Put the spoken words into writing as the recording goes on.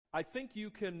I think you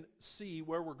can see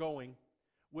where we're going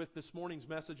with this morning's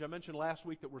message. I mentioned last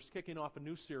week that we're kicking off a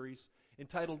new series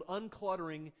entitled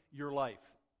Uncluttering Your Life.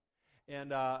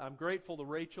 And I'm grateful to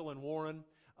Rachel and Warren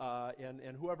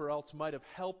and whoever else might have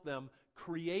helped them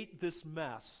create this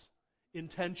mess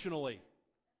intentionally.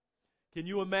 Can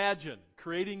you imagine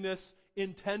creating this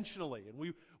intentionally? And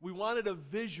we wanted a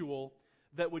visual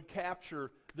that would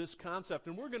capture this concept.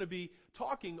 And we're going to be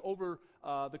talking over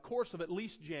the course of at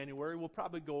least January. We'll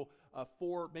probably go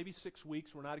 4, maybe 6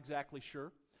 weeks. We're not exactly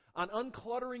sure. On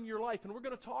uncluttering your life. And we're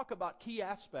going to talk about key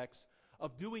aspects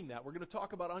of doing that. We're going to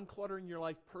talk about uncluttering your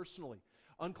life personally,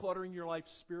 uncluttering your life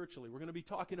spiritually. We're going to be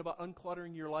talking about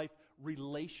uncluttering your life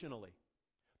relationally,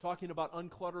 talking about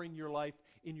uncluttering your life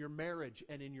in your marriage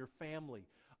and in your family,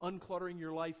 uncluttering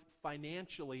your life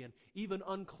financially, and even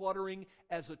uncluttering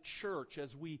as a church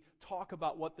as we talk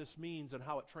about what this means and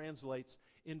how it translates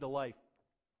into life.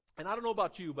 And I don't know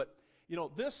about you, but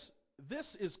this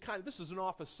is an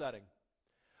office setting.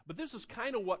 But this is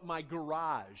kind of what my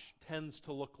garage tends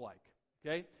to look like.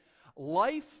 Okay?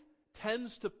 Life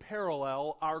tends to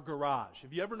parallel our garage.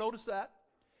 Have you ever noticed that?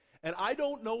 And I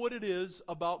don't know what it is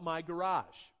about my garage.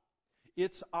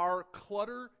 It's our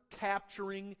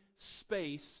clutter-capturing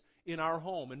space in our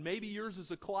home. And maybe yours is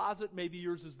a closet, maybe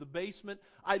yours is the basement.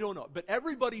 I don't know. But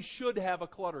everybody should have a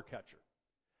clutter catcher.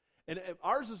 And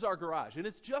ours is our garage. And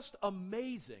it's just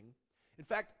amazing. In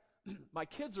fact, my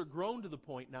kids are grown to the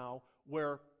point now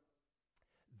where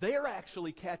they're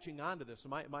actually catching on to this.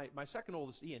 My second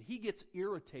oldest, Ian, he gets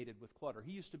irritated with clutter.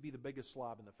 He used to be the biggest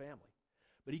slob in the family.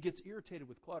 But he gets irritated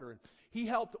with clutter. And he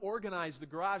helped organize the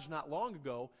garage not long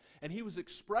ago, and he was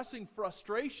expressing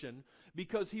frustration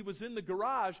because he was in the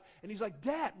garage, and he's like,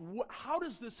 Dad, how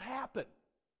does this happen?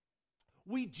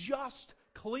 We just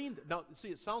cleaned it. Now, see,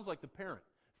 it sounds like the parent.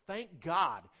 Thank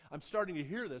God I'm starting to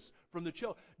hear this from the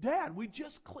children. Dad, we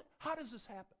just cleaned. How does this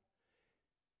happen?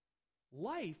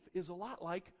 Life is a lot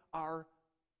like our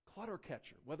clutter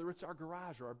catcher, whether it's our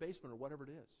garage or our basement or whatever it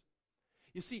is.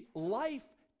 You see, life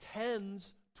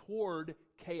tends toward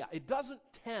chaos. It doesn't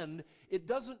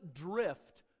drift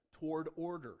toward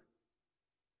order.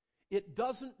 It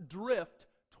doesn't drift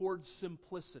towards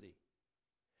simplicity.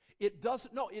 It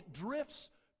drifts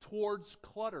towards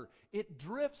clutter. It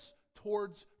drifts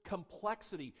towards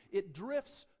complexity. It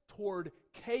drifts toward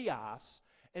chaos.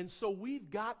 And so we've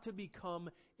got to become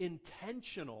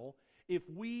intentional if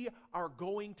we are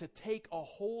going to take a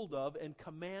hold of and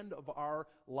command of our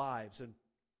lives. And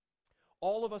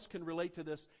all of us can relate to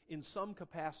this in some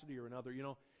capacity or another.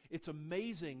 It's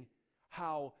amazing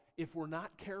how, if we're not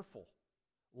careful,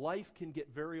 life can get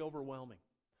very overwhelming.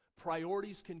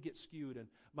 Priorities can get skewed. And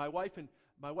my wife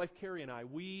Carrie and I,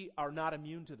 we are not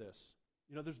immune to this.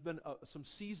 There's been some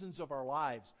seasons of our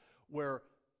lives where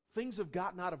things have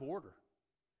gotten out of order.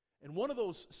 And one of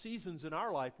those seasons in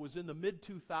our life was in the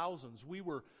mid-2000s. We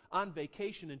were on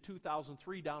vacation in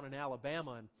 2003 down in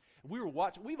Alabama, and we were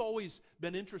watching. We've always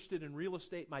been interested in real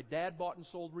estate. My dad bought and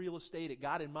sold real estate. It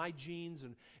got in my genes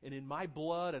and in my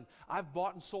blood, and I've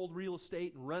bought and sold real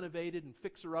estate and renovated and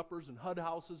fixer-uppers and HUD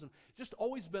houses, and just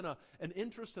always been an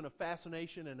interest and a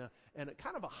fascination and a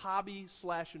kind of a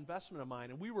hobby/investment of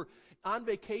mine. And we were on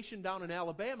vacation down in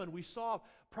Alabama, and we saw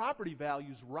property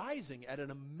values rising at an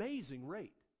amazing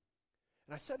rate.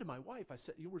 And I said to my wife,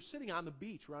 we're sitting on the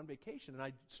beach, we're on vacation, and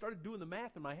I started doing the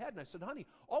math in my head, and I said, honey,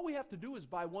 all we have to do is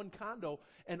buy one condo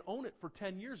and own it for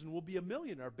 10 years, and we'll be a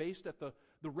millionaire based at the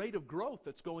rate of growth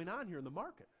that's going on here in the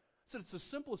market. I said, it's the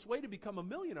simplest way to become a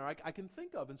millionaire I can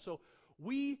think of. And so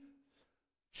we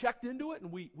checked into it,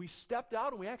 and we stepped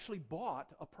out, and we actually bought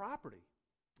a property,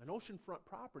 an oceanfront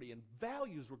property, and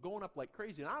values were going up like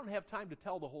crazy. And I don't have time to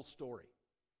tell the whole story.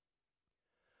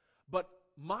 But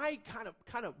my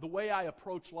kind of the way I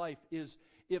approach life is,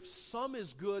 if some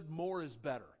is good, more is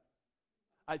better.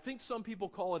 I think some people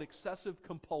call it excessive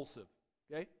compulsive.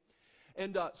 Okay?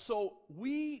 And so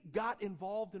we got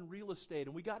involved in real estate,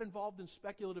 and we got involved in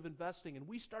speculative investing, and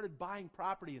we started buying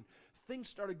property, and things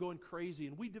started going crazy,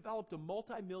 and we developed a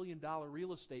multi-million-dollar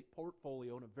real estate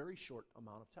portfolio in a very short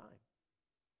amount of time.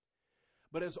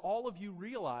 But as all of you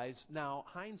realize now,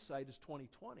 hindsight is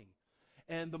 20/20.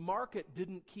 And the market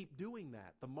didn't keep doing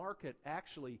that. The market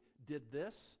actually did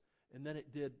this, and then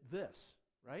it did this,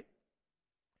 right?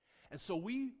 And so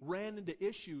we ran into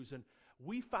issues, and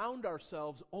we found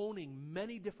ourselves owning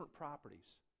many different properties.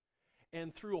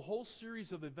 And through a whole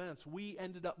series of events, we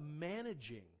ended up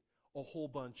managing a whole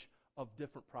bunch of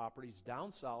different properties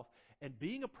down south. And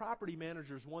being a property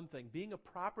manager is one thing. Being a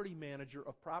property manager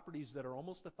of properties that are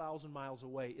almost 1,000 miles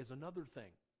away is another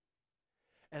thing.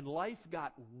 And life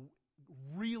got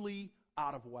really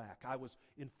out of whack. I was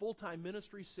in full-time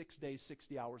ministry, 6 days,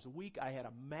 60 hours a week. I had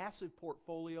a massive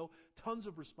portfolio, tons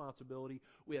of responsibility.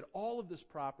 We had all of this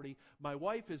property. My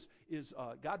wife is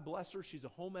God bless her, she's a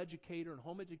home educator and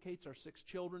home educates our 6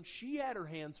 children. She had her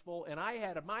hands full, and I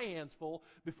had my hands full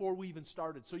before we even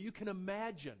started. So you can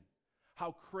imagine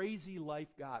how crazy life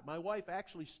got. My wife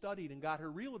actually studied and got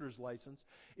her realtor's license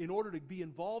in order to be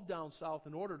involved down south,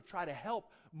 in order to try to help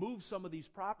move some of these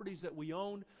properties that we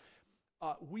owned.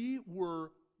 We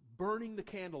were burning the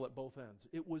candle at both ends.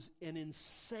 It was an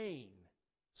insane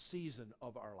season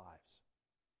of our lives.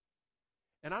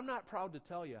 And I'm not proud to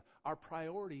tell you, our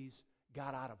priorities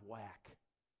got out of whack.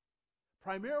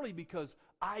 Primarily because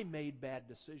I made bad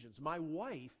decisions. My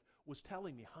wife was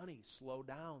telling me, honey, slow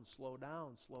down, slow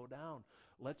down, slow down.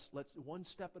 Let's one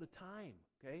step at a time,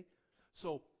 okay?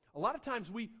 So a lot of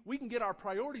times we can get our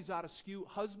priorities out of skew.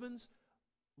 Husbands,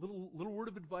 little word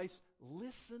of advice,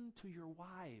 listen to your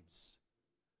wives.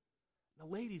 Now,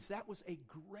 ladies, that was a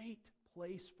great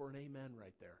place for an amen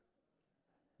right there.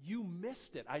 You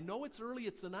missed it. I know it's early,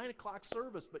 it's the 9 o'clock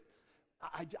service, but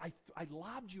I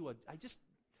lobbed you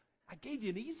I gave you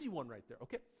an easy one right there,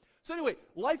 okay? So anyway,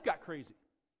 life got crazy.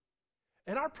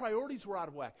 And our priorities were out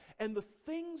of whack. And the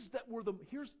things that were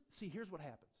here's what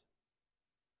happens.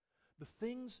 The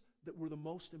things that were the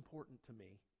most important to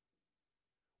me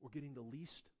were getting the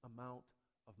least amount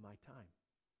of my time.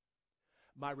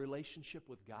 My relationship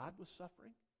with God was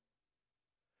suffering.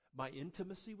 My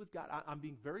intimacy with God. I'm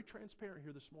being very transparent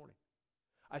here this morning.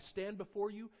 I stand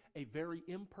before you a very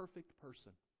imperfect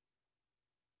person.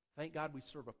 Thank God we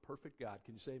serve a perfect God.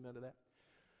 Can you say amen to that?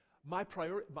 My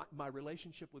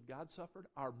relationship with God suffered.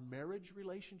 Our marriage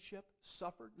relationship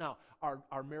suffered. Now,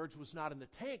 our marriage was not in the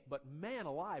tank, but man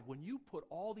alive, when you put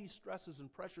all these stresses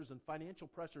and pressures and financial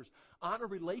pressures on a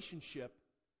relationship,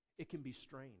 it can be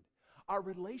strained. Our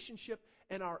relationship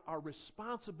and our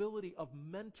responsibility of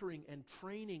mentoring and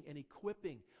training and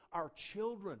equipping our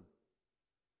children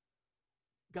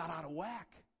got out of whack.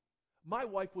 My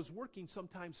wife was working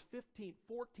sometimes 15,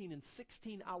 14, and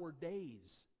 16-hour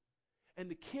days. And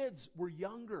the kids were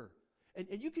younger. And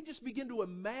you can just begin to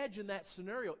imagine that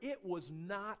scenario. It was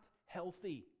not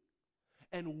healthy.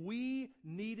 And we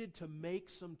needed to make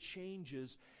some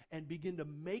changes and begin to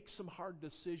make some hard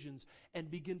decisions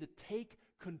and begin to take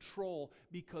control,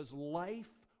 because life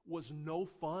was no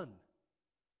fun.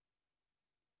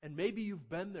 And maybe you've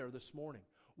been there this morning,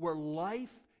 where life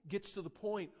gets to the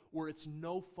point where it's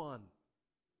no fun.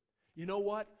 You know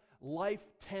what? Life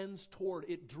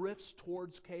drifts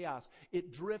towards chaos.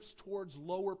 It drifts towards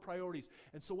lower priorities.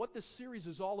 And so what this series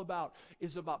is all about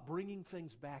is about bringing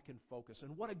things back in focus.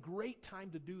 And what a great time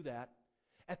to do that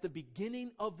at the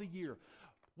beginning of the year.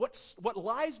 What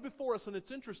lies before us, and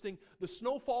it's interesting, the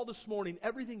snowfall this morning,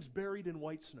 everything's buried in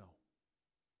white snow.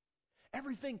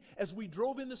 Everything, as we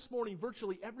drove in this morning,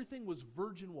 virtually everything was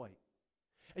virgin white.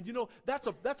 And you know, that's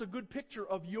a good picture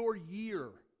of your year.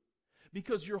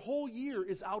 Because your whole year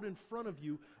is out in front of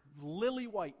you, lily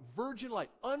white, virgin white,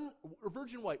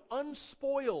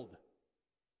 unspoiled.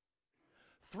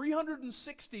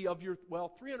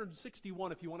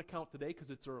 361 if you want to count today, because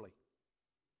it's early.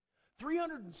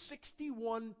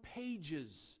 361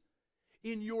 pages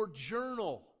in your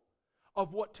journal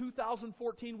of what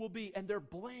 2014 will be, and they're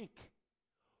blank.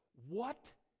 What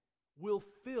will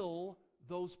fill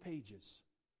those pages?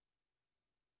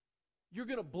 You're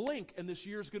going to blink and this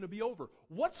year's going to be over.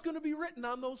 What's going to be written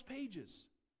on those pages?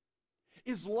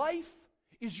 Is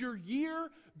your year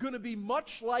going to be much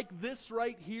like this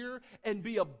right here and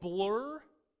be a blur?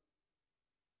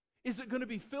 Is it going to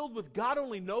be filled with God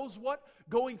only knows what,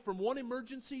 going from one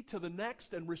emergency to the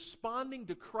next and responding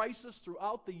to crisis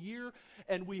throughout the year,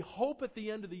 and we hope at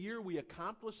the end of the year we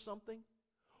accomplish something?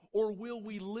 Or will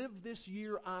we live this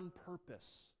year on purpose?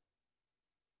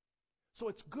 So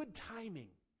it's good timing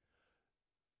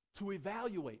to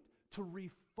evaluate, to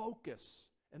refocus.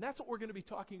 And that's what we're going to be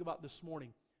talking about this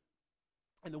morning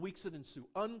and the weeks that ensue.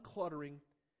 Uncluttering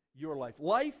your life.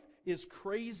 Life is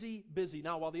crazy busy.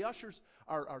 Now, while the ushers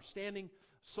are standing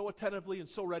so attentively and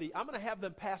so ready, I'm going to have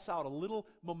them pass out a little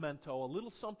memento, a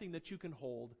little something that you can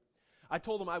hold. I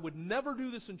told them I would never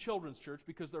do this in children's church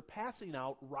because they're passing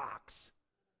out rocks,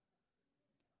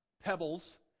 pebbles,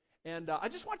 and I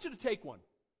just want you to take one.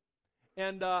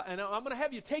 And I'm going to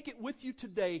have you take it with you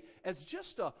today as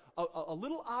just a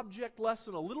little object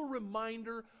lesson, a little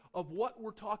reminder of what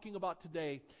we're talking about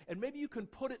today. And maybe you can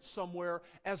put it somewhere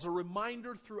as a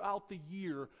reminder throughout the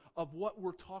year of what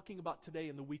we're talking about today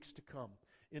in the weeks to come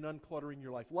in uncluttering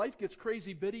your life. Life gets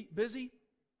crazy busy.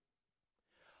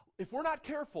 If we're not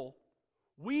careful,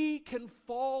 we can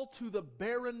fall to the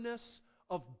barrenness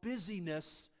of busyness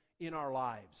in our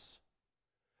lives.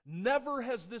 Never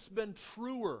has this been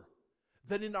truer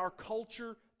than in our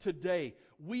culture today.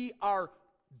 We are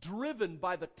driven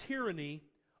by the tyranny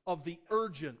of the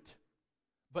urgent,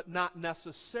 but not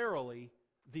necessarily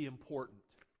the important.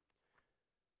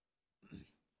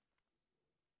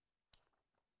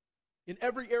 In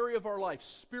every area of our life,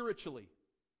 spiritually,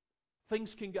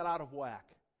 things can get out of whack.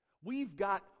 We've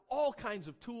got all kinds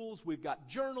of tools. We've got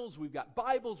journals, we've got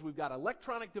Bibles, we've got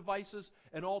electronic devices,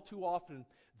 and all too often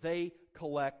they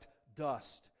collect dust.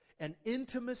 And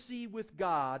intimacy with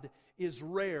God is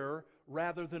rare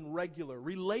rather than regular.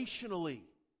 Relationally,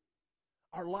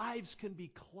 our lives can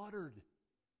be cluttered.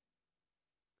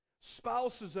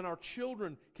 Spouses and our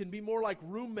children can be more like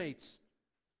roommates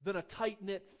than a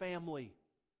tight-knit family.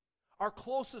 Our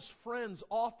closest friends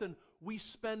often we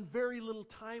spend very little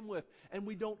time with and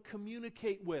we don't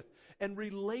communicate with. And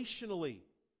relationally,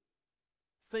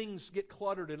 things get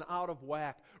cluttered and out of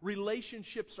whack.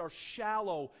 Relationships are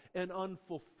shallow and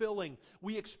unfulfilling.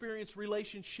 We experience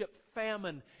relationship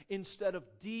famine instead of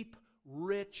deep,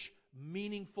 rich,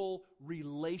 meaningful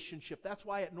relationship. That's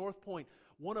why at Northpointe,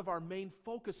 one of our main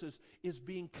focuses is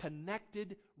being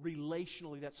connected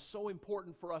relationally. That's so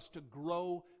important for us to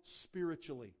grow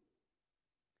spiritually.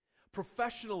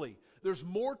 Professionally, there's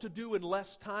more to do in less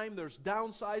time. There's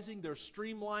downsizing, there's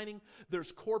streamlining, there's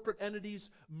corporate entities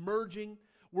merging.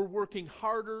 We're working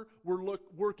harder, we're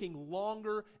working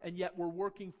longer, and yet we're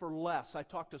working for less. I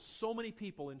talk to so many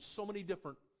people in so many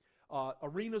different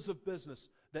arenas of business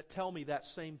that tell me that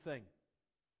same thing.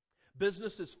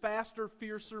 Business is faster,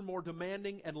 fiercer, more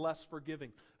demanding, and less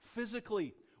forgiving.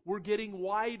 Physically, we're getting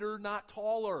wider, not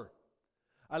taller.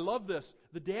 I love this.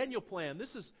 The Daniel plan.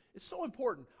 It's so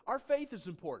important. Our faith is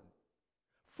important.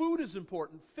 Food is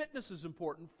important. Fitness is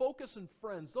important. Focus and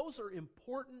friends. Those are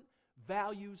important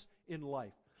values in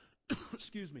life.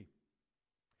 Excuse me.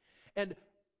 And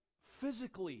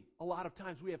physically, a lot of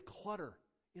times we have clutter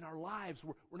in our lives.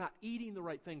 We're not eating the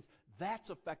right things. That's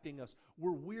affecting us.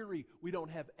 We're weary. We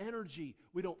don't have energy.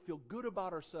 We don't feel good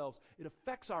about ourselves. It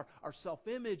affects our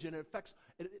self-image, and it affects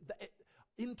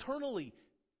internally.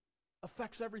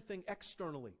 Affects everything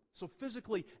externally. So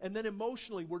physically and then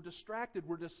emotionally, we're distracted,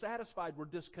 we're dissatisfied, we're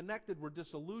disconnected, we're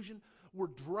disillusioned. We're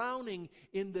drowning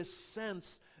in this sense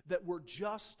that we're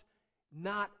just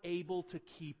not able to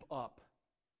keep up.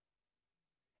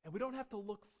 And we don't have to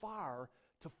look far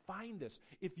to find this.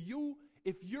 If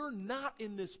you're not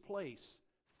in this place,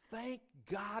 thank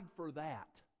God for that.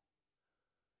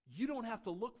 You don't have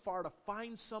to look far to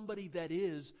find somebody that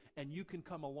is, and you can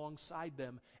come alongside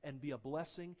them and be a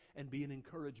blessing and be an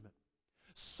encouragement.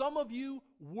 Some of you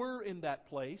were in that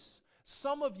place.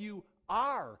 Some of you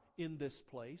are in this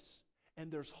place,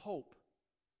 and there's hope.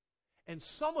 And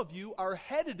some of you are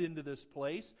headed into this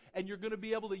place, and you're going to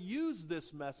be able to use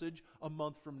this message a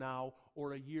month from now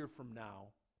or a year from now.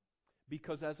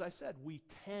 Because, as I said, we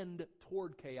tend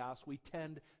toward chaos. We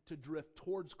tend to drift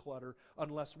towards clutter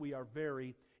unless we are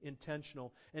very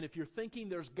intentional. And if you're thinking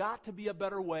there's got to be a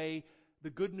better way, the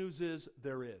good news is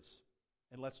there is.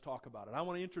 And let's talk about it. I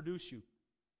want to introduce you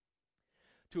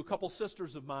to a couple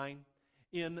sisters of mine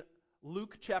in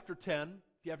Luke chapter 10.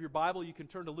 If you have your Bible, you can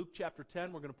turn to Luke chapter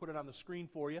 10. We're going to put it on the screen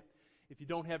for you. If you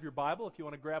don't have your Bible, if you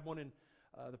want to grab one in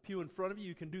the pew in front of you,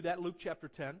 you can do that, Luke chapter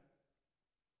 10.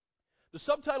 The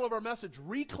subtitle of our message,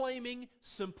 Reclaiming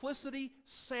Simplicity,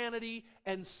 Sanity,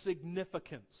 and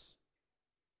Significance.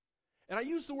 And I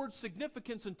use the word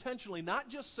significance intentionally, not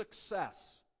just success,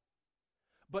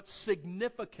 but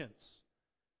significance.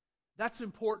 That's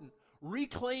important.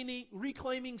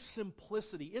 Reclaiming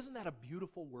simplicity. Isn't that a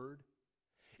beautiful word?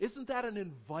 Isn't that an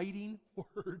inviting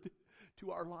word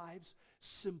to our lives?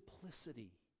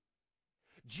 Simplicity.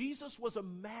 Jesus was a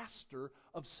master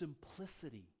of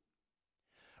simplicity.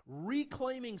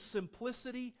 Reclaiming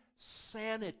simplicity,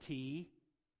 sanity,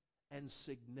 and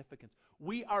significance.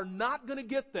 We are not going to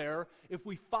get there if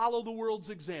we follow the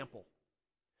world's example.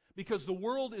 Because the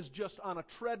world is just on a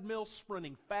treadmill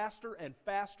sprinting faster and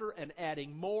faster and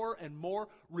adding more and more.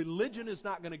 Religion is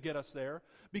not going to get us there.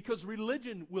 Because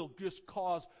religion will just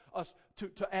cause us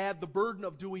to add the burden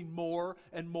of doing more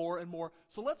and more and more.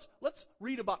 So let's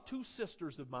read about two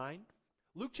sisters of mine.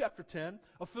 Luke chapter 10,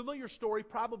 a familiar story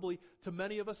probably to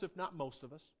many of us, if not most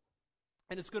of us.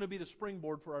 And it's going to be the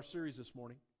springboard for our series this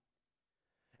morning.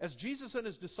 As Jesus and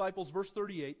His disciples, verse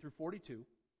 38 through 42,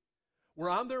 were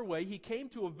on their way, He came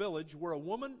to a village where a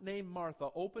woman named Martha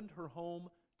opened her home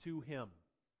to Him.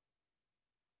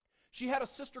 She had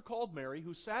a sister called Mary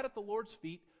who sat at the Lord's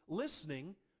feet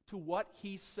listening to what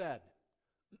He said.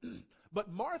 But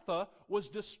Martha was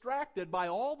distracted by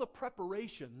all the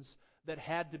preparations that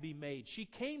had to be made. She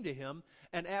came to him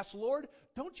and asked, Lord,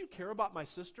 don't you care about my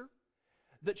sister?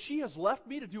 That she has left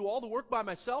me to do all the work by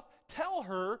myself? Tell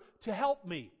her to help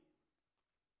me.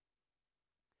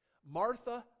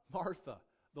 Martha, Martha,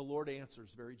 the Lord answers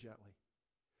very gently.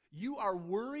 You are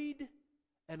worried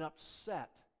and upset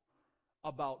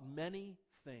about many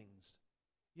things.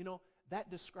 You know, that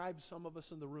describes some of us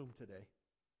in the room today.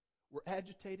 We're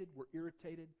agitated, we're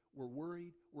irritated, we're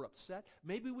worried, we're upset.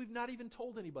 Maybe we've not even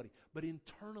told anybody, but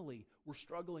internally we're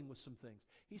struggling with some things.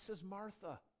 He says,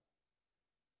 Martha,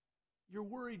 you're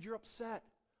worried, you're upset.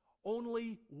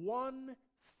 Only one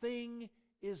thing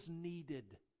is needed.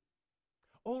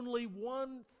 Only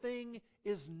one thing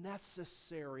is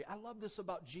necessary. I love this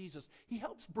about Jesus. He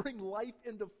helps bring life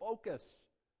into focus.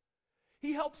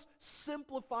 He helps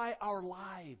simplify our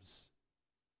lives.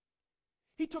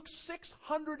 He took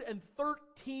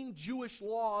 613 Jewish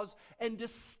laws and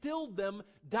distilled them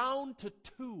down to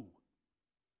 2.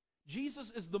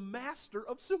 Jesus is the master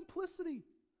of simplicity.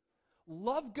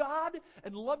 Love God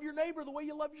and love your neighbor the way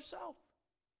you love yourself.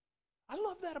 I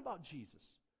love that about Jesus.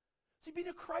 See, being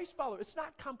a Christ follower, it's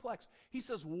not complex. He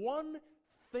says one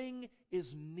thing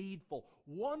is needful.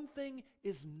 One thing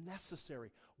is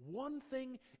necessary. One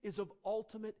thing is of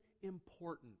ultimate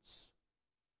importance.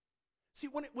 See,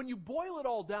 when you boil it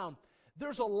all down,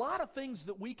 there's a lot of things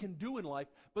that we can do in life,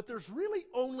 but there's really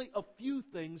only a few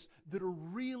things that are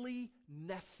really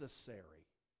necessary,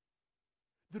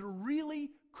 that are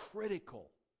really critical.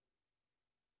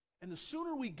 And the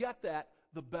sooner we get that,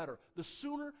 the better. The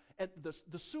sooner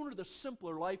the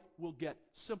simpler life will get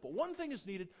simple. One thing is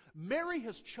needed. Mary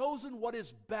has chosen what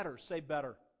is better. Say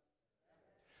better.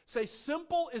 Say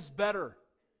simple is better.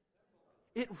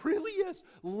 It really is.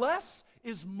 Less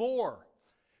is more.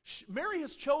 Mary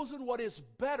has chosen what is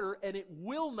better, and it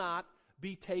will not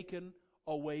be taken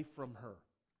away from her.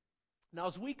 Now,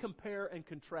 as we compare and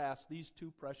contrast these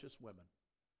two precious women,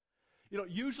 you know,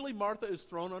 usually Martha is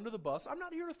thrown under the bus. I'm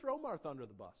not here to throw Martha under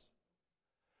the bus.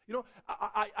 You know,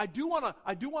 I do want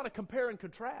to compare and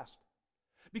contrast,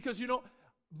 because you know,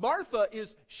 Martha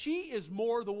she is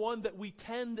more the one that we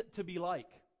tend to be like.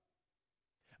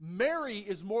 Mary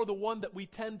is more the one that we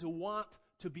tend to want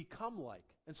to become like.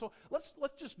 And so let's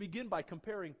just begin by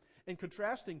comparing and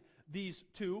contrasting these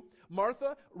two.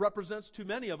 Martha represents too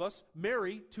many of us.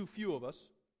 Mary, too few of us.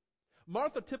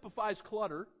 Martha typifies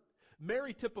clutter.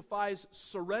 Mary typifies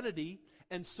serenity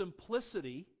and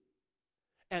simplicity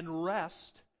and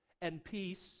rest and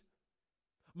peace.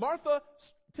 Martha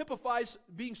typifies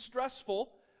being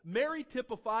stressful. Mary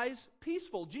typifies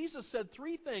peaceful. Jesus said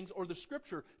 3 things, or the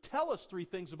Scripture tell us 3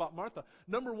 things about Martha.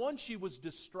 Number 1, she was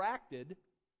distracted.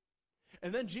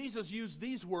 And then Jesus used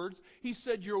these words. He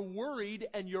said, you're worried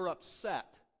and you're upset.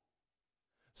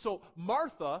 So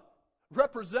Martha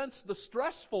represents the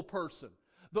stressful person,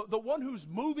 the one who's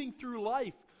moving through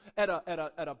life at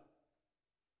a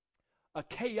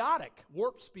chaotic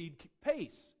warp speed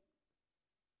pace.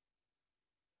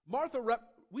 Martha,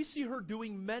 we see her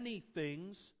doing many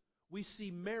things. We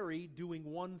see Mary doing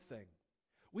one thing.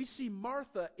 We see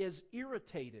Martha is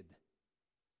irritated,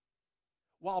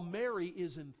 while Mary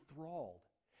is enthralled.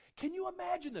 Can you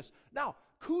imagine this? Now,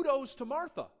 kudos to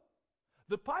Martha.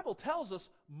 The Bible tells us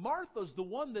Martha's the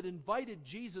one that invited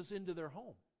Jesus into their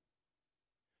home.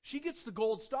 She gets the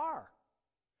gold star.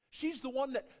 She's the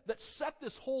one that set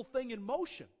this whole thing in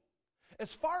motion. As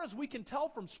far as we can tell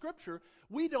from Scripture,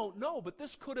 we don't know, but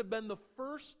this could have been the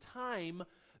first time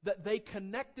that they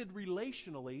connected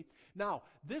relationally. Now,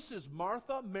 this is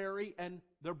Martha, Mary, and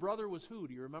their brother was who?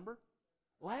 Do you remember?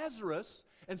 Lazarus.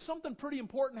 And something pretty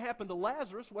important happened to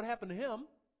Lazarus. What happened to him?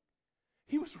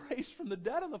 He was raised from the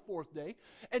dead on the 4th day.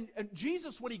 And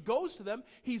Jesus, when He goes to them,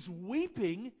 He's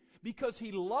weeping because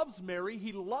He loves Mary,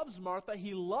 He loves Martha,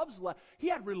 He loves He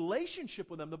had relationship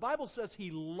with them. The Bible says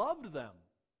He loved them.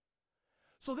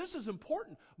 So this is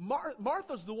important.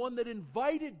 Martha's the one that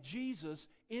invited Jesus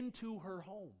into her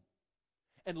home.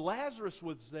 And Lazarus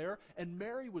was there, and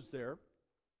Mary was there.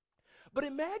 But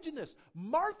imagine this.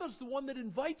 Martha's the one that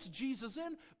invites Jesus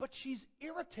in, but she's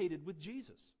irritated with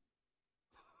Jesus.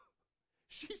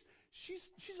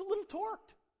 She's a little torqued.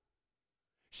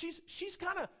 She's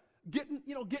kind of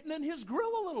getting in his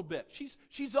grill a little bit.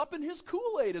 She's up in his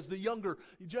Kool-Aid, as the younger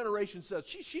generation says.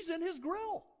 She's in his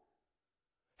grill.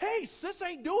 Hey, sis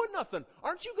ain't doing nothing.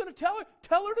 Aren't you going to tell her?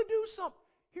 Tell her to do something.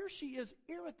 Here she is,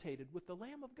 irritated with the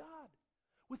Lamb of God,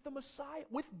 with the Messiah,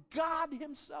 with God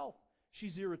Himself.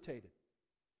 She's irritated.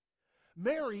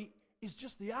 Mary is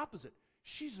just the opposite.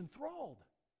 She's enthralled.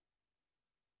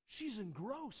 She's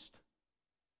engrossed.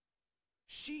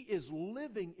 She is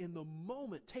living in the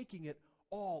moment, taking it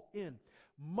all in.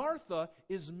 Martha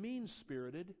is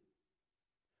mean-spirited.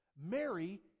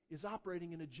 Mary is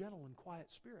operating in a gentle and quiet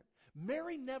spirit.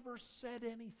 Mary never said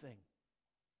anything.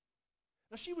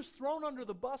 Now, she was thrown under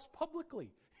the bus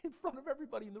publicly in front of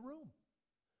everybody in the room.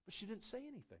 But she didn't say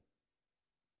anything.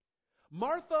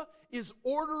 Martha is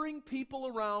ordering people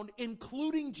around,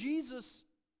 including Jesus.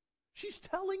 She's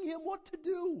telling him what to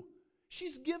do.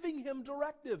 She's giving him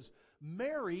directives.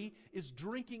 Mary is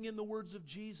drinking in the words of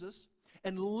Jesus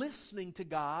and listening to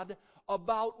God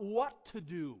about what to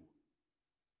do.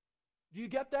 Do you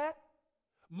get that?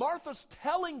 Martha's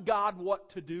telling God what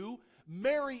to do.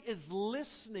 Mary is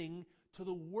listening to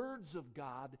the words of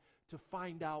God to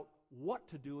find out what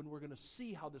to do, and we're going to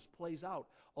see how this plays out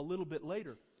a little bit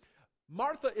later.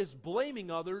 Martha is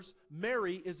blaming others.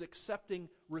 Mary is accepting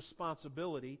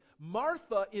responsibility.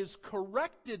 Martha is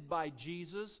corrected by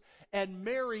Jesus, and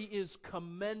Mary is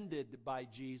commended by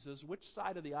Jesus. Which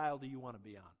side of the aisle do you want to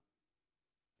be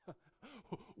on?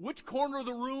 Which corner of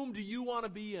the room do you want to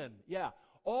be in? Yeah,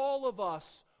 all of us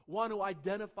want to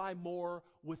identify more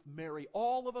with Mary.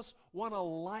 All of us want a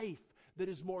life that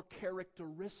is more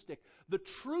characteristic. The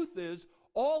truth is,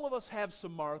 all of us have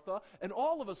some Martha, and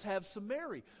all of us have some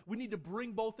Mary. We need to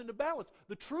bring both into balance.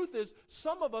 The truth is,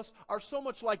 some of us are so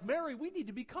much like Mary, we need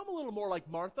to become a little more like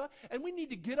Martha, and we need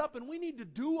to get up and we need to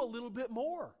do a little bit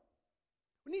more.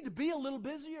 We need to be a little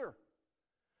busier.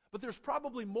 But there's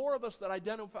probably more of us that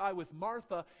identify with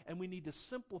Martha, and we need to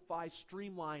simplify,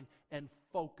 streamline, and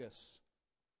focus.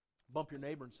 Bump your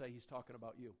neighbor and say, he's talking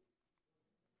about you.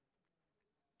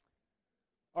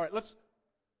 All right,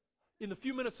 in the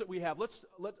few minutes that we have,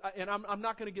 and I'm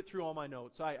not going to get through all my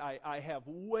notes. I have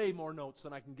way more notes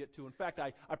than I can get to. In fact,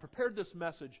 I prepared this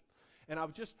message, and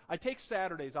I take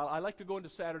Saturdays. I like to go into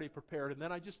Saturday prepared, and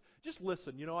then I just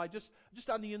listen. You know, I just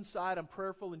on the inside, I'm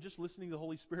prayerful and just listening to the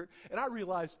Holy Spirit. And I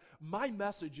realized my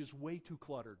message is way too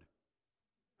cluttered.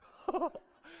 And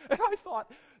I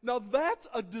thought, now that's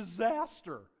a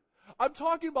disaster. I'm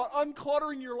talking about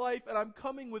uncluttering your life, and I'm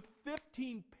coming with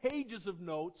 15 pages of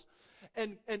notes,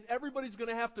 and everybody's going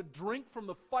to have to drink from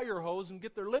the fire hose and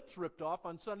get their lips ripped off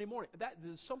on Sunday morning.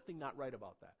 There's something not right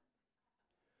about that.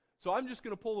 So I'm just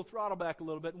going to pull the throttle back a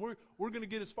little bit, and we're going to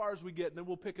get as far as we get, and then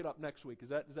we'll pick it up next week. Is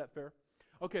that fair?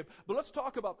 Okay, but let's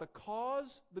talk about the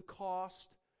cause, the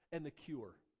cost, and the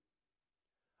cure.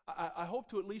 I hope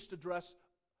to at least address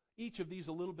each of these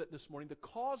a little bit this morning. The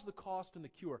cause, the cost, and the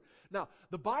cure. Now,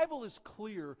 the Bible is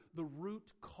clear the root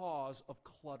cause of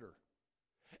clutter.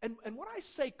 And when I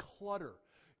say clutter,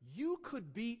 you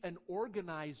could be an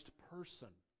organized person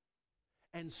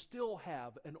and still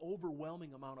have an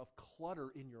overwhelming amount of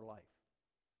clutter in your life.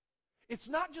 It's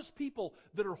not just people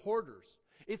that are hoarders.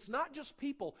 It's not just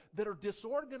people that are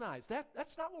disorganized.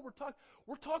 That's not what we're talking.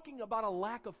 We're talking about a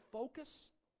lack of focus,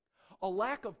 a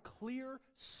lack of clear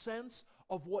sense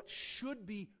of what should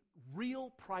be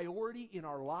real priority in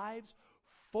our lives,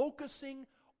 focusing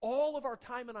all of our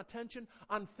time and attention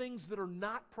on things that are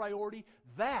not priority.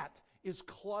 That is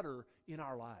clutter in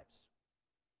our lives.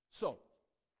 So,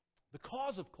 the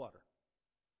cause of clutter.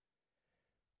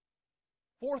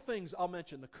 4 things I'll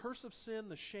mention: the curse of sin,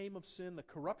 the shame of sin, the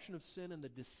corruption of sin, and the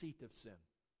deceit of sin.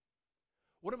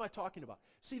 What am I talking about?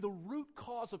 See, the root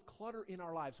cause of clutter in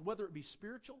our lives, whether it be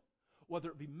spiritual, whether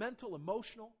it be mental,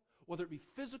 emotional, whether it be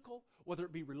physical, whether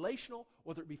it be relational,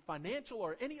 whether it be financial,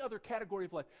 or any other category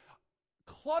of life,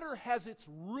 clutter has its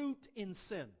root in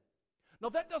sin. Now,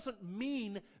 that doesn't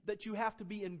mean that you have to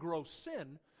be in gross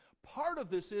sin. Part of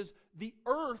this is the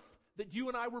earth that you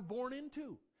and I were born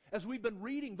into. As we've been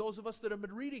reading, those of us that have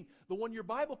been reading the one-year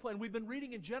Bible plan, we've been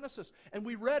reading in Genesis, and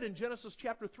we read in Genesis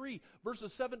chapter 3,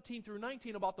 verses 17 through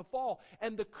 19 about the fall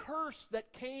and the curse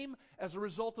that came as a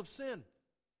result of sin.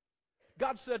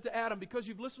 God said to Adam, because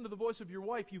you've listened to the voice of your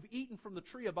wife, you've eaten from the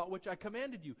tree about which I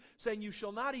commanded you, saying you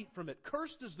shall not eat from it.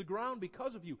 Cursed is the ground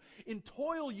because of you. In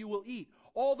toil you will eat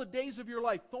all the days of your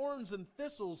life. Thorns and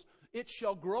thistles it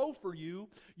shall grow for you.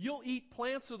 You'll eat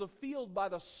plants of the field by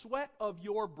the sweat of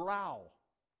your brow.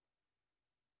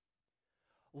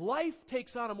 Life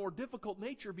takes on a more difficult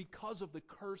nature because of the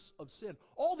curse of sin.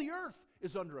 All the earth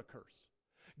is under a curse.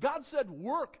 God said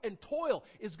work and toil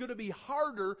is going to be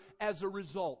harder as a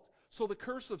result. So the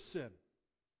curse of sin.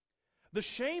 The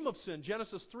shame of sin,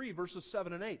 Genesis 3, verses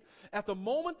 7 and 8. At the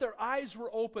moment their eyes were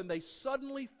open, they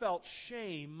suddenly felt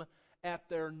shame at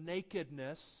their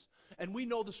nakedness. And we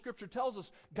know the Scripture tells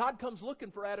us God comes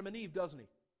looking for Adam and Eve, doesn't He?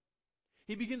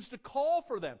 He begins to call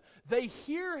for them. They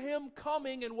hear Him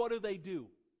coming, and what do? They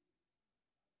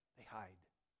hide.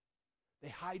 They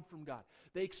hide from God.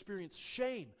 They experience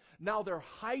shame. Now they're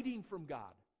hiding from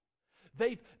God.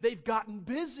 They've gotten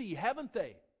busy, haven't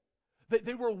they?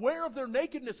 They were aware of their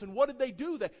nakedness, and what did they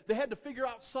do? They had to figure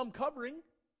out some covering.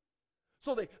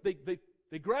 So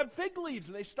they grab fig leaves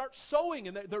and they start sewing,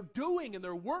 and they're doing and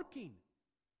they're working.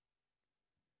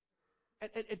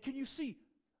 And can you see,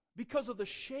 because of the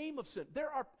shame of sin, there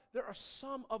are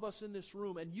some of us in this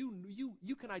room, and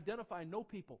you can identify and know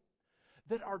people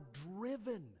that are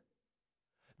driven,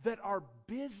 that are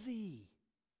busy,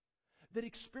 that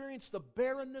experience the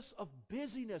barrenness of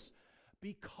busyness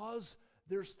because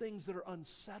there's things that are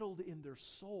unsettled in their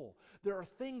soul. There are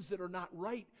things that are not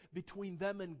right between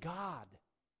them and God.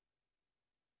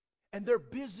 And they're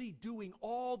busy doing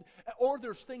or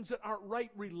there's things that aren't right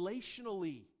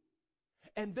relationally.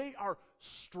 And they are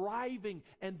striving,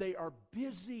 and they are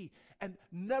busy, and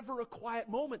never a quiet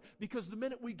moment. Because the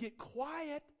minute we get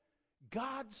quiet,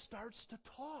 God starts to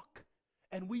talk.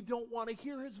 And we don't want to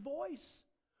hear His voice.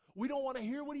 We don't want to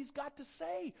hear what He's got to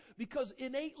say. Because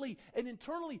innately and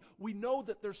internally, we know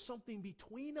that there's something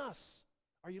between us.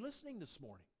 Are you listening this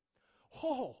morning?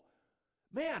 Oh,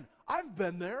 man, I've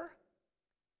been there.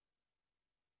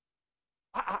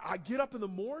 I get up in the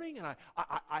morning and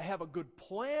I have a good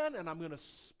plan, and I'm going to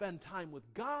spend time with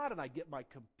God, and I get my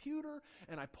computer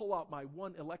and I pull out my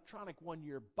electronic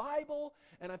one-year Bible,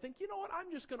 and I think, you know what,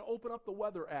 I'm just going to open up the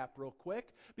weather app real quick,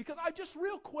 because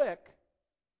real quick,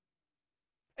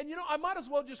 and you know, I might as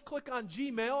well just click on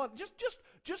Gmail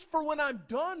just for when I'm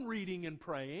done reading and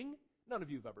praying. None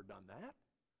of you have ever done that.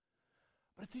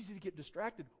 But it's easy to get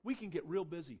distracted. We can get real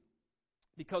busy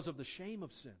because of the shame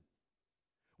of sin.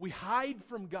 We hide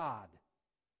from God,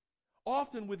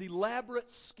 often with elaborate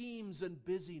schemes and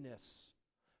busyness.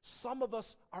 Some of us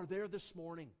are there this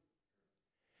morning,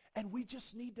 and we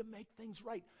just need to make things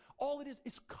right. All it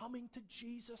is coming to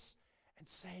Jesus and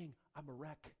saying, I'm a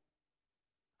wreck.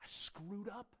 I screwed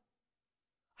up.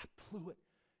 I blew it.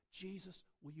 Jesus,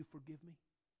 will you forgive me?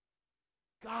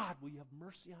 God, will you have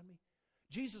mercy on me?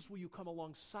 Jesus, will you come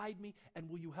alongside me, and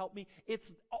will you help me? It's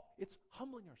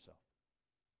humbling ourselves.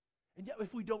 And yet,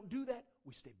 if we don't do that,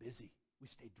 we stay busy. We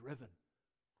stay driven.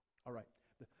 All right.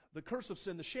 The curse of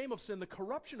sin, the shame of sin, the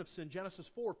corruption of sin, Genesis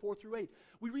 4:4-8.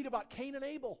 We read about Cain and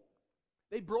Abel.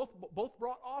 They both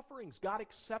brought offerings. God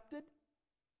accepted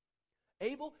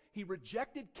Abel. He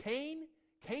rejected Cain.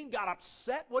 Cain got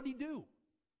upset. What did he do?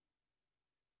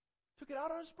 Took it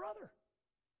out on his brother.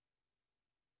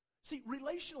 See,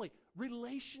 relationally,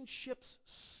 relationships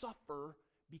suffer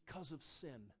because of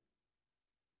sin.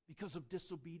 Because of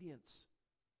disobedience.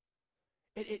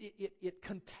 It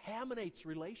contaminates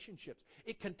relationships.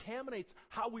 It contaminates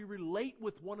how we relate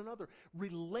with one another.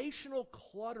 Relational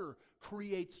clutter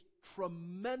creates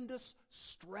tremendous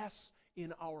stress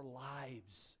in our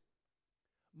lives.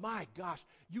 My gosh,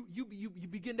 you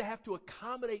begin to have to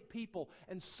accommodate people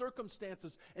and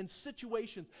circumstances and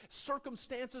situations.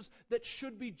 Circumstances that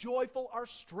should be joyful are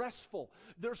stressful.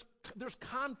 There's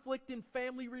conflict in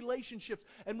family relationships.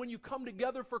 And when you come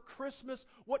together for Christmas,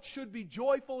 what should be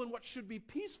joyful and what should be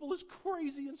peaceful is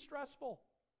crazy and stressful.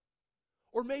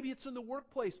 Or maybe it's in the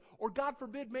workplace. Or God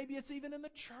forbid, maybe it's even in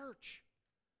the church.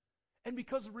 And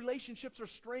because relationships are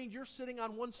strained, you're sitting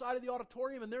on one side of the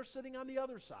auditorium and they're sitting on the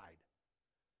other side.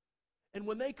 And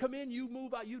when they come in, you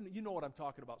move out. You know what I'm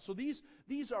talking about. So these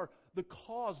are the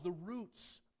cause, the roots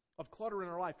of clutter in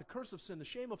our life. The curse of sin, the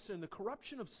shame of sin, the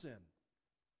corruption of sin.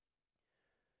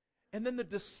 And then the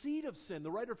deceit of sin. The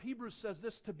writer of Hebrews says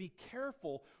this, to be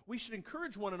careful. We should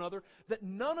encourage one another that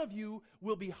none of you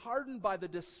will be hardened by the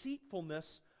deceitfulness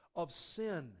of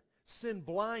sin. Sin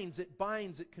blinds, it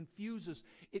binds, it confuses.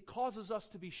 It causes us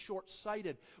to be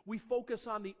short-sighted. We focus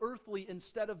on the earthly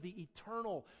instead of the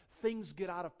eternal. Things get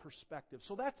out of perspective.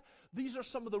 So these are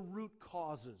some of the root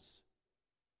causes.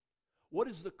 What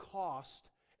is the cost?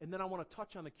 And then I want to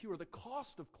touch on the cure. The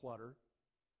cost of clutter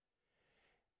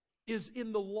is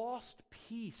in the lost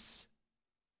peace,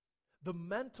 the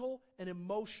mental and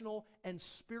emotional and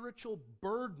spiritual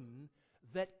burden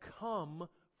that come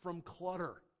from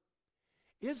clutter.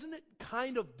 Isn't it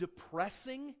kind of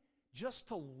depressing just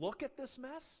to look at this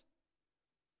mess?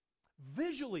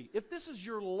 Visually, if this is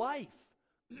your life,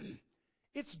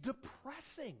 it's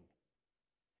depressing.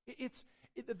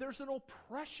 There's an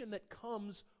oppression that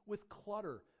comes with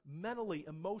clutter, mentally,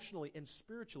 emotionally, and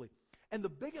spiritually. And the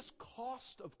biggest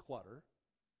cost of clutter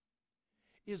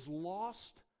is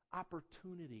lost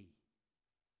opportunity.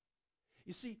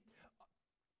 You see,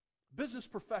 business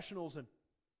professionals and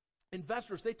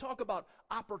investors, they talk about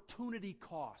opportunity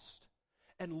cost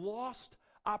and lost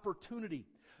opportunity.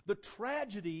 The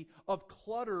tragedy of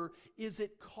clutter is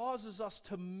it causes us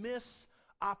to miss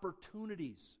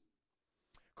opportunities.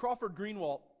 Crawford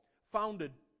Greenwald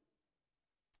founded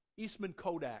Eastman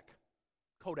Kodak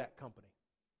Company.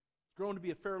 grown to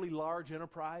be a fairly large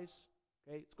enterprise.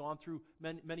 Okay, it's gone through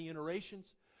many iterations.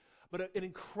 But an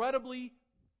incredibly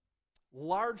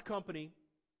large company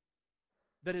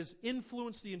that has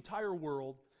influenced the entire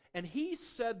world. And he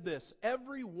said this: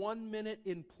 every 1 minute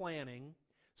in planning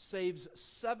saves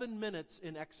 7 minutes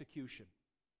in execution.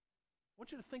 I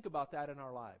want you to think about that in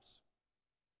our lives.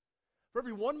 For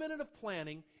every 1 minute of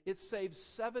planning, it saves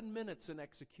 7 minutes in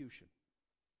execution.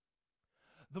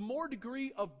 The more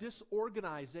degree of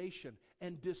disorganization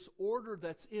and disorder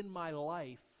that's in my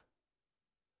life,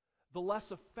 the less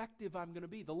effective I'm going to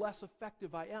be. The less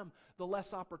effective I am, the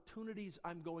less opportunities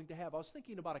I'm going to have. I was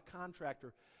thinking about a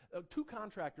contractor, two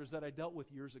contractors that I dealt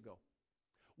with years ago.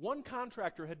 One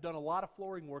contractor had done a lot of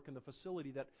flooring work in the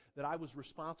facility that I was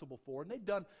responsible for, and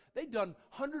they'd done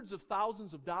hundreds of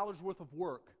thousands of dollars worth of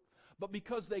work. But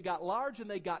because they got large and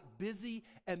they got busy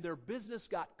and their business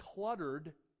got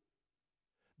cluttered,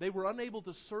 they were unable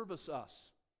to service us.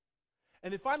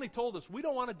 And they finally told us, we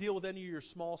don't want to deal with any of your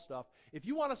small stuff. If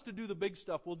you want us to do the big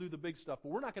stuff, we'll do the big stuff. But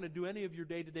we're not going to do any of your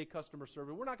day-to-day customer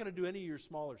service. We're not going to do any of your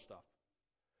smaller stuff.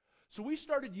 So we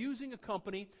started using a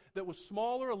company that was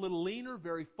smaller, a little leaner,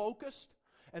 very focused.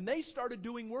 And they started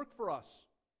doing work for us.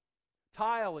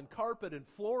 Tile and carpet and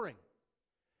flooring.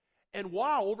 And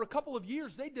wow, over a couple of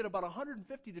years, they did about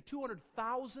 $150,000 to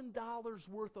 $200,000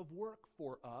 worth of work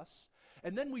for us.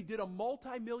 And then we did a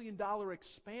multi-million-dollar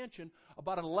expansion,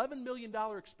 about an $11 million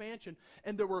expansion,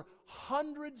 and there were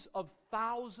hundreds of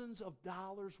thousands of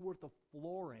dollars worth of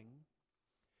flooring.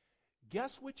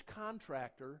 Guess which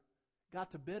contractor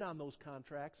got to bid on those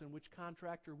contracts, and which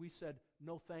contractor we said,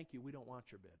 no thank you, we don't want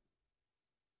your bid?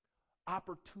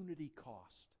 Opportunity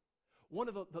cost. One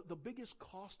of the biggest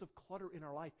cost of clutter in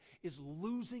our life is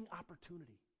losing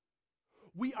opportunity.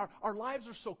 Our lives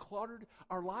are so cluttered,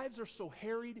 our lives are so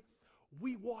harried,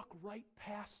 we walk right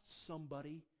past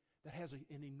somebody that has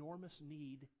an enormous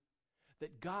need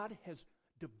that God has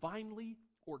divinely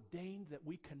ordained that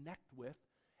we connect with,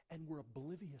 and we're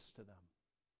oblivious to them.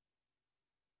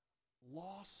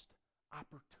 Lost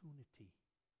opportunity.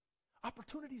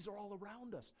 Opportunities are all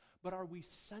around us, but are we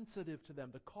sensitive to them?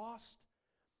 The cost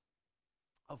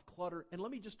of clutter, and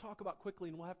let me just talk about quickly,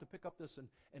 and we'll have to pick up this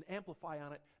and amplify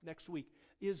on it next week,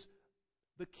 is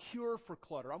the cure for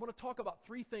clutter. I want to talk about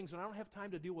three things, and I don't have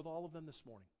time to deal with all of them this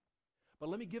morning. But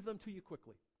let me give them to you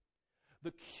quickly.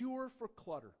 The cure for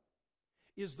clutter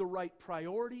is the right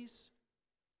priorities,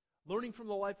 learning from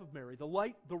the life of Mary, the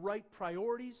right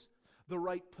priorities, the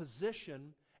right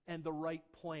position, and the right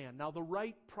plan. Now, the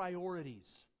right priorities.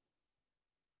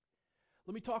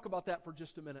 Let me talk about that for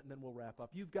just a minute, and then we'll wrap up.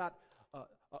 You've got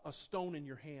a stone in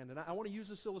your hand, and I want to use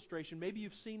this illustration. Maybe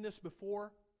you've seen this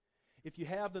before. If you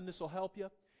have, then this will help you.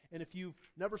 And if you've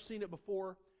never seen it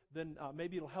before, then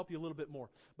maybe it'll help you a little bit more.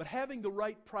 But having the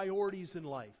right priorities in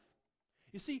life.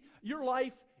 You see, your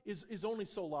life is only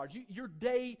so large. Your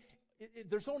day,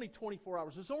 there's only 24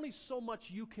 hours. There's only so much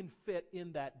you can fit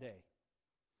in that day.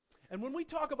 And when we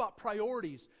talk about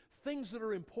priorities, things that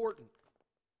are important,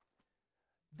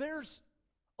 there's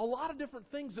a lot of different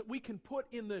things that we can put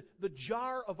in the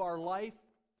jar of our life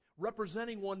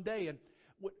representing one day. And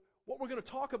what we're going to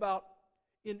talk about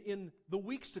in the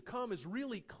weeks to come is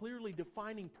really clearly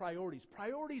defining priorities.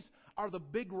 Priorities are the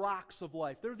big rocks of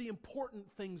life. They're the important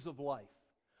things of life.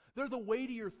 They're the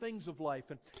weightier things of life.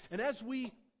 And as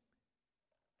we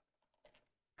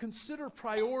consider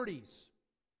priorities,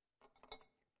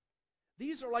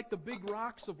 these are like the big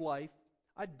rocks of life.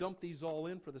 I'd dump these all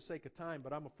in for the sake of time,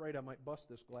 but I'm afraid I might bust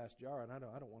this glass jar, and I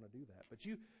don't want to do that. But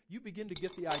you begin to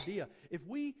get the idea. If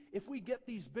we get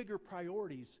these bigger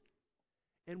priorities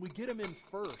and we get them in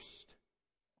first,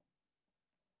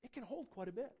 it can hold quite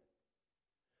a bit.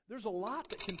 There's a lot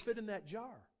that can fit in that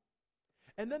jar.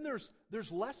 And then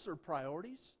there's lesser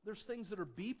priorities. There's things that are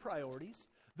B priorities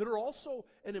that are also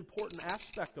an important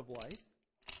aspect of life.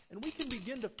 And we can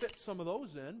begin to fit some of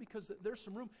those in because there's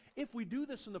some room if we do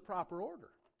this in the proper order.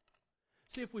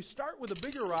 See, if we start with the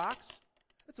bigger rocks,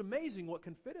 it's amazing what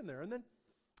can fit in there. And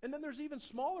then there's even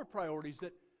smaller priorities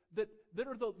that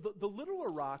are the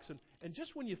littler rocks. And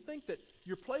just when you think that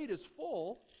your plate is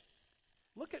full,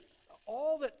 look at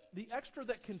all the extra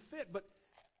that can fit. But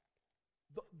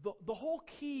the whole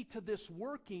key to this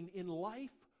working in life,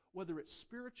 whether it's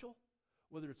spiritual,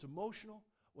 whether it's emotional,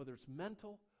 whether it's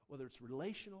mental, whether it's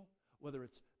relational, whether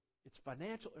it's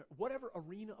financial, whatever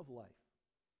arena of life,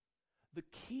 the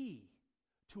key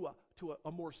to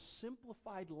a more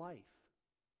simplified life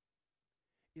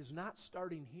is not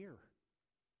starting here.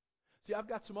 See, I've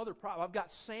got some other problems. I've got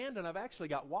sand and I've actually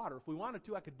got water. If we wanted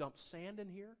to, I could dump sand in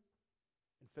here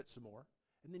and fit some more.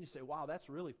 And then you say, wow, that's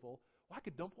really full. Well, I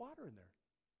could dump water in there.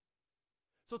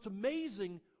 So it's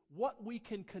amazing what we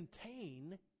can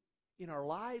contain in our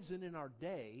lives and in our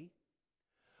day.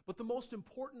 But the most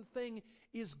important thing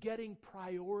is getting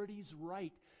priorities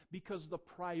right, because the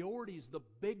priorities, the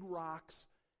big rocks,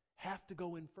 have to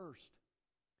go in first.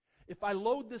 If I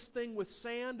load this thing with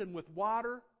sand and with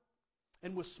water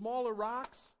and with smaller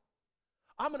rocks,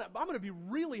 I'm going to be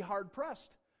really hard pressed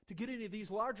to get any of these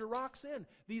larger rocks in,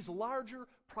 these larger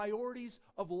priorities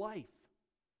of life.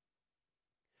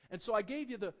 And so I gave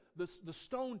you the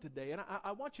stone today, and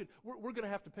I want you, we're going to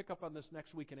have to pick up on this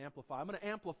next week and amplify. I'm going to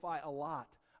amplify a lot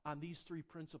on these three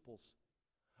principles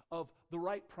of the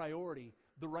right priority,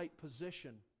 the right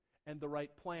position, and the right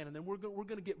plan. And then we're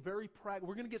going to get very practical.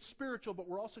 We're going to get spiritual, but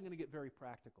we're also going to get very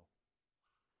practical.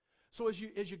 So as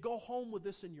you go home with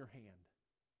this in your hand,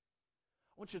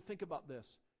 I want you to think about this.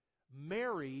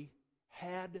 Mary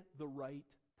had the right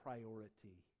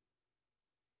priority.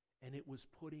 And it was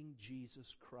putting Jesus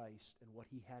Christ and what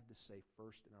He had to say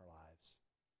first in our lives.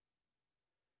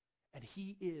 And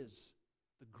He is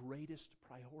the greatest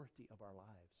priority of our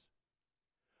lives.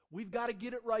 We've got to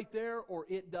get it right there, or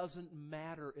it doesn't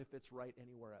matter if it's right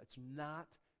anywhere else. It's not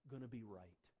going to be right.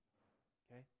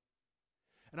 Okay?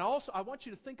 And I want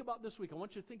you to think about this week. I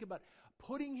want you to think about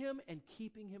putting Him and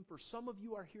keeping Him. For some of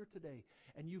you are here today,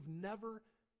 and you've never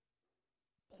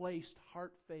placed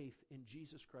heart faith in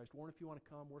Jesus Christ. Warren, if you want to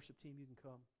come, worship team, you can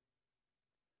come.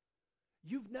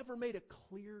 You've never made a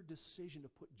clear decision to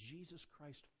put Jesus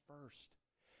Christ first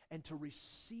and to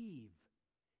receive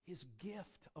His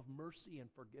gift of mercy and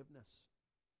forgiveness.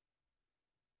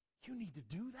 You need to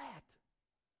do that.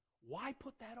 Why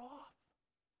put that off?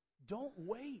 Don't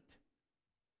wait.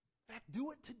 In fact,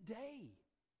 do it today.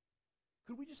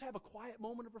 Could we just have a quiet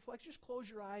moment of reflection? Just close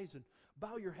your eyes and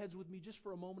bow your heads with me just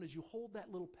for a moment as you hold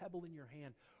that little pebble in your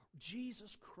hand.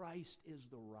 Jesus Christ is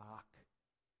the rock.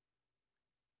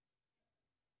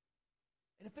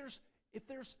 And if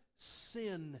there's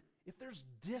sin, if there's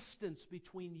distance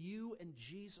between you and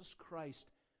Jesus Christ,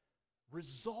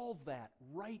 resolve that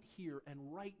right here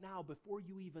and right now before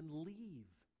you even leave.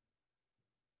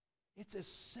 It's as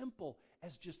simple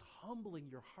as just humbling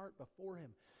your heart before Him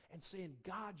and saying,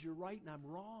 God, you're right and I'm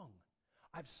wrong.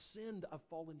 I've sinned. I've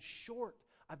fallen short.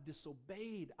 I've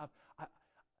disobeyed.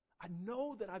 I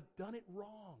know that I've done it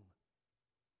wrong.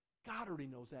 God already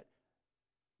knows that.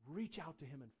 Reach out to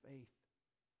Him in faith.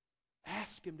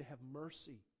 Ask Him to have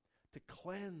mercy, to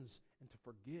cleanse, and to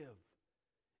forgive.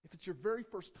 If it's your very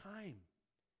first time,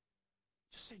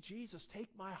 just say, Jesus, take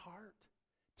my heart.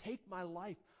 Take my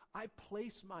life. I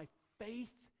place my faith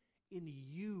in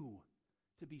You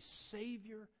to be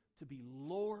Savior, to be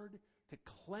Lord, to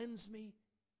cleanse me,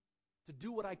 to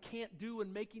do what I can't do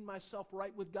in making myself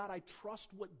right with God. I trust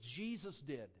what Jesus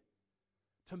did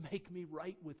to make me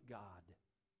right with God.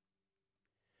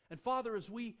 And Father, as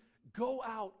we go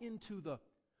out into the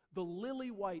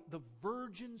lily white, the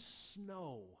virgin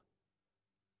snow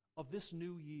of this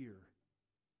new year,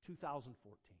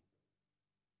 2014,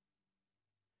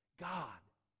 God,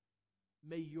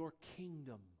 may Your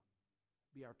kingdom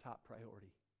be our top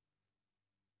priority.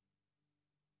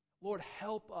 Lord,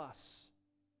 help us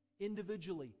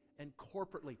individually and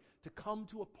corporately to come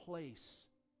to a place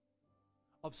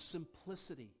of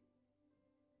simplicity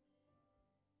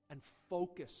and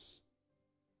focus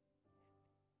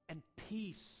and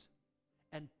peace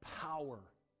and power.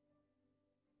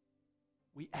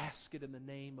 We ask it in the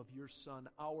name of Your Son,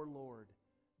 our Lord,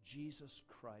 Jesus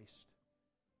Christ.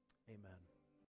 Amen.